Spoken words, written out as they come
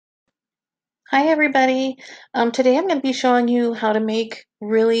Hi everybody. Today I'm going to be showing you how to make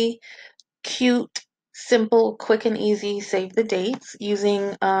really cute, simple, quick and easy save the dates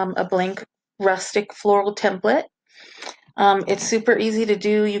using a blank rustic floral template. It's super easy to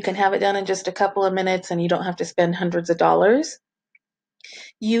do. You can have it done in just a couple of minutes and you don't have to spend hundreds of dollars.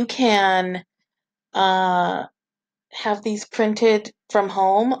 You can uh, have these printed from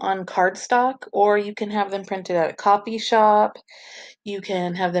home on cardstock, or you can have them printed at a coffee shop. You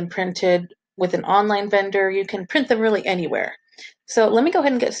can have them printed with an online vendor. You can print them really anywhere. So let me go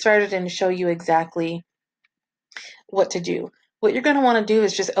ahead and get started and show you exactly what to do. What you're going to want to do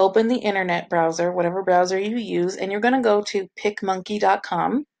is just open the internet browser, whatever browser you use, and you're going to go to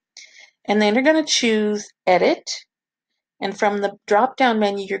picmonkey.com, and then you're going to choose Edit, and from the drop-down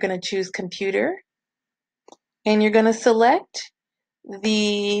menu, you're going to choose Computer, and you're going to select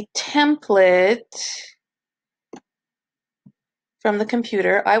the template from the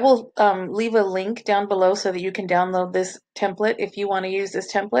computer. I will leave a link down below so that you can download this template if you want to use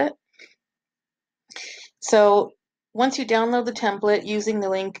this template. So once you download the template using the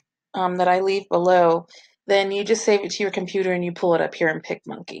link that I leave below, then you just save it to your computer and you pull it up here in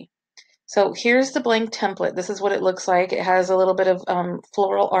PicMonkey. So here's the blank template. This is what it looks like. It has a little bit of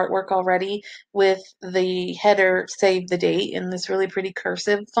floral artwork already with the header save the date in this really pretty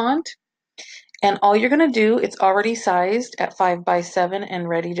cursive font. And all you're going to do, it's already sized at 5 by 7 and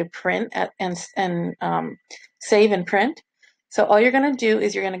ready to print and save and print. So all you're going to do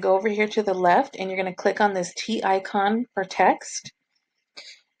is you're going to go over here to the left and you're going to click on this T icon for text.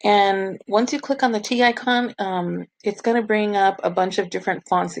 And once you click on the T icon, it's going to bring up a bunch of different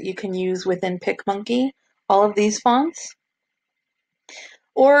fonts that you can use within PicMonkey, all of these fonts.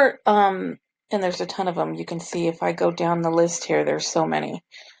 Or, and there's a ton of them. You can see if I go down the list here, there's so many.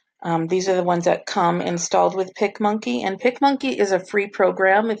 These are the ones that come installed with PicMonkey, and PicMonkey is a free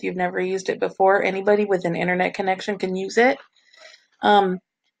program. If you've never used it before, anybody with an internet connection can use it.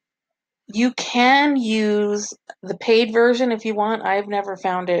 You can use the paid version if you want. I've never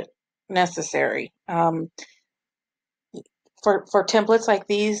found it necessary. For templates like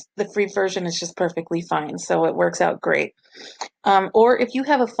these, the free version is just perfectly fine, so it works out great. Or if you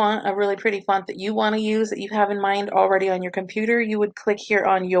have a font, a really pretty font that you want to use that you have in mind already on your computer, you would click here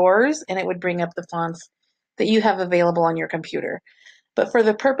on yours and it would bring up the fonts that you have available on your computer. But for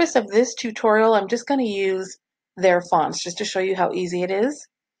the purpose of this tutorial, I'm just going to use their fonts just to show you how easy it is.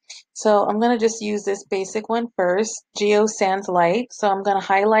 So I'm going to just use this basic one first, Geo Sans Light. So I'm going to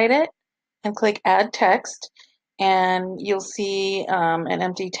highlight it and click Add Text, and you'll see an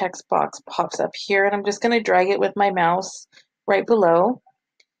empty text box pops up here, and I'm just going to drag it with my mouse right below.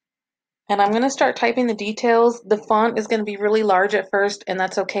 And I'm going to start typing the details. The font is going to be really large at first, and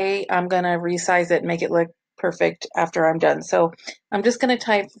that's okay. I'm going to resize it and make it look perfect after I'm done. So I'm just going to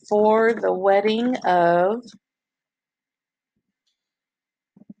type for the wedding of,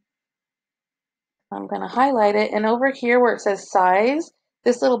 I'm going to highlight it, and over here where it says size,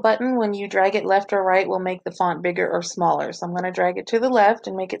 this little button, when you drag it left or right, will make the font bigger or smaller. So I'm going to drag it to the left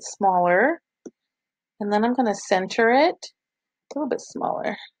and make it smaller. And then I'm going to center it a little bit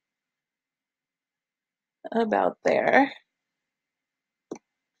smaller, about there.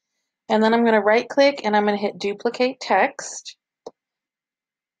 And then I'm going to right click and I'm going to hit duplicate text.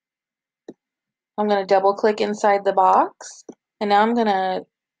 I'm going to double click inside the box. And now I'm going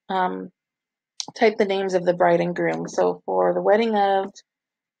to type the names of the bride and groom. So for the wedding of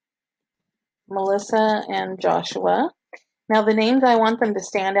Melissa and Joshua. Now the names, I want them to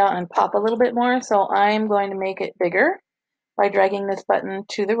stand out and pop a little bit more, so I'm going to make it bigger by dragging this button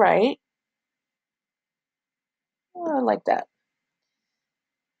to the right. Like that.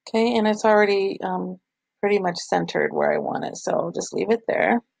 Okay, and it's already pretty much centered where I want it, so I'll just leave it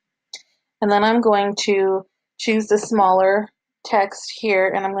there. And then I'm going to choose the smaller text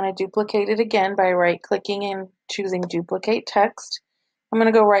here, and I'm going to duplicate it again by right-clicking and choosing duplicate text. I'm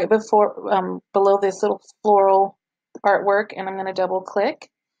going to go right below this little floral artwork, and I'm going to double click.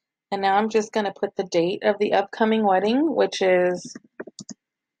 And now I'm just going to put the date of the upcoming wedding, which is,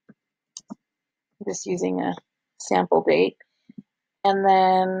 I'm just using a sample date. And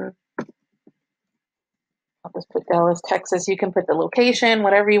then I'll just put Dallas, Texas. You can put the location,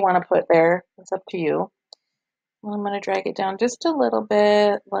 whatever you want to put there. It's up to you. I'm going to drag it down just a little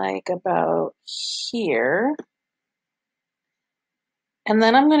bit, like about here. And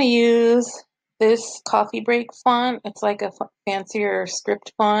then I'm going to use this coffee break font. It's like a fancier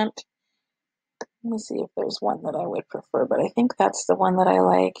script font. Let me see if there's one that I would prefer, but I think that's the one that I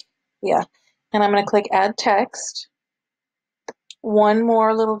like. Yeah. And I'm going to click Add Text. One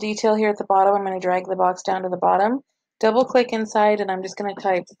more little detail here at the bottom. I'm going to drag the box down to the bottom. Double click inside and I'm just going to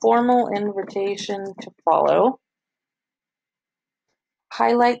type formal invitation to follow.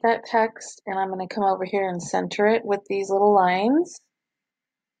 Highlight that text and I'm going to come over here and center it with these little lines.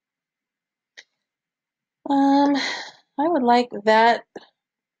 I would like that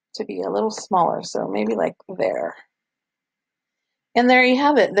to be a little smaller, so maybe like there. And there you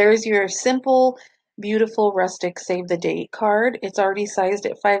have it. There's your simple, beautiful, rustic save the date card. It's already sized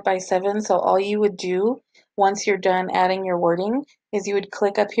at 5x7, so all you would do once you're done adding your wording is you would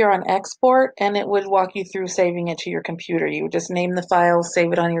click up here on export and it would walk you through saving it to your computer. You would just name the file,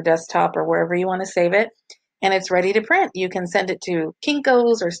 save it on your desktop or wherever you want to save it, and it's ready to print. You can send it to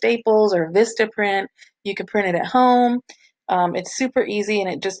Kinko's or Staples or Vistaprint. You can print it at home. It's super easy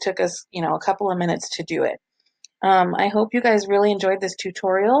and it just took us, a couple of minutes to do it. I hope you guys really enjoyed this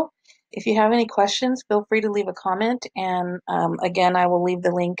tutorial. If you have any questions, feel free to leave a comment. And again, I will leave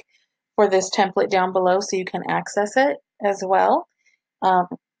the link for this template down below so you can access it as well. Um,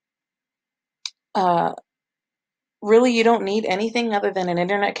 uh, really, you don't need anything other than an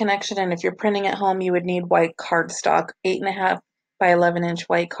internet connection. And if you're printing at home, you would need white cardstock, 8.5 by 11-inch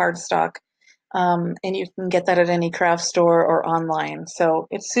white cardstock. And you can get that at any craft store or online. So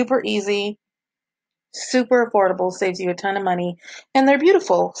it's super easy. Super affordable, saves you a ton of money, and they're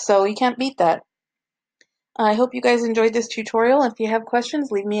beautiful, so you can't beat that. I hope you guys enjoyed this tutorial. If you have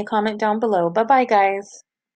questions, leave me a comment down below. Bye bye, guys.